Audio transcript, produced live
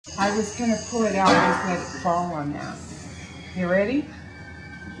I was going to pull it out and let it fall on that. You ready?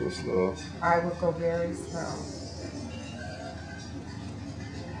 Go slow. I will go very slow.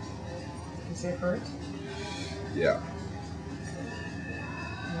 Does it hurt? Yeah.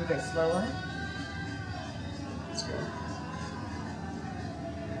 Can you go slower? Let's go.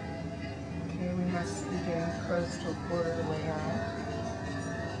 Okay, we must be getting close to a quarter of the way out.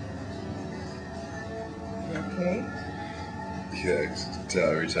 You okay? Yeah, I can tell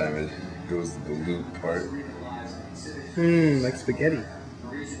every time it goes to the loop part. Like spaghetti.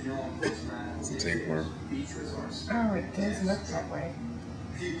 It's a tapeworm. Oh, it does look that way.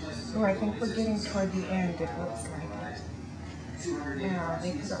 Oh, I think we're getting toward the end. It looks like it. Yeah,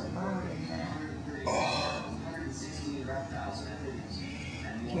 they put a lot in there. Oh.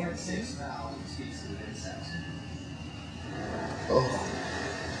 Can't see. Oh.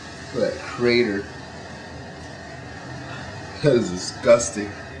 That crater. That is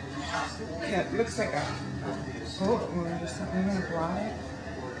disgusting. Yeah, it looks like a bullet wound or something. You want to blot it?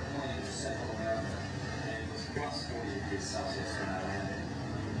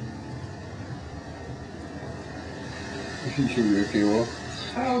 You okay, Will?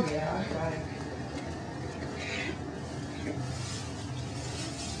 Oh, yeah, I got it.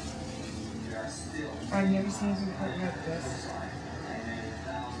 I've never seen anything hurt like this.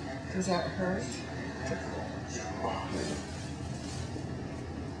 Does that hurt?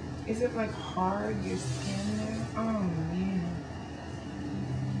 Is it like hard, your skin there? Oh, man.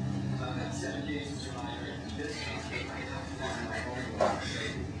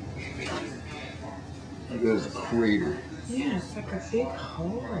 That is a crater. Yeah, it's like a big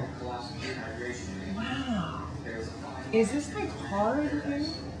hole. Wow. Is this like hard here?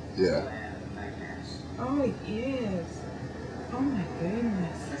 Yeah. Oh, it is. Oh my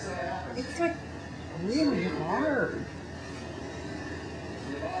goodness. It's like really hard.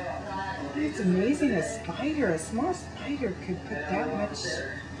 It's amazing a small spider could put that much.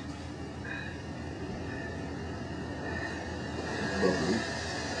 Lovely.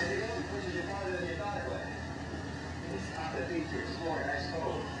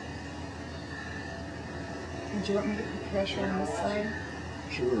 Do you want me to put pressure on this side?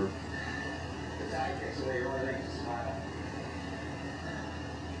 Sure.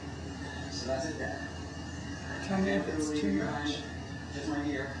 Tell me if it's too much.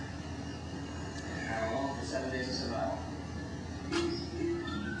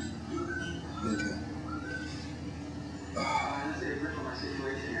 Okay.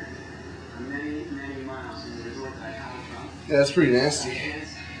 Yeah, that's pretty nasty.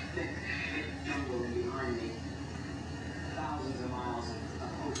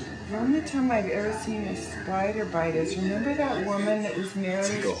 The only time I've ever seen a spider bite is, remember that woman that was married?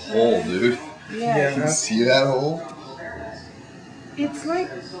 It's like a hole, dude. Yeah. You can see that hole? It's like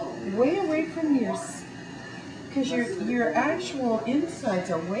way away from your, because your actual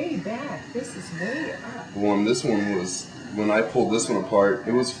insides are way back. This is way up. This one was, when I pulled this one apart,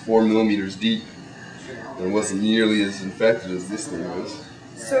 it was 4 millimeters deep. And it wasn't nearly as infected as this thing was.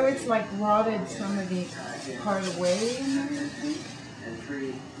 So it's like rotted some of the part away in there, I think?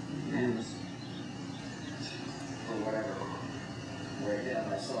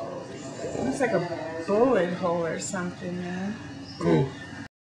 It looks like a bullet hole or something, man. Oh.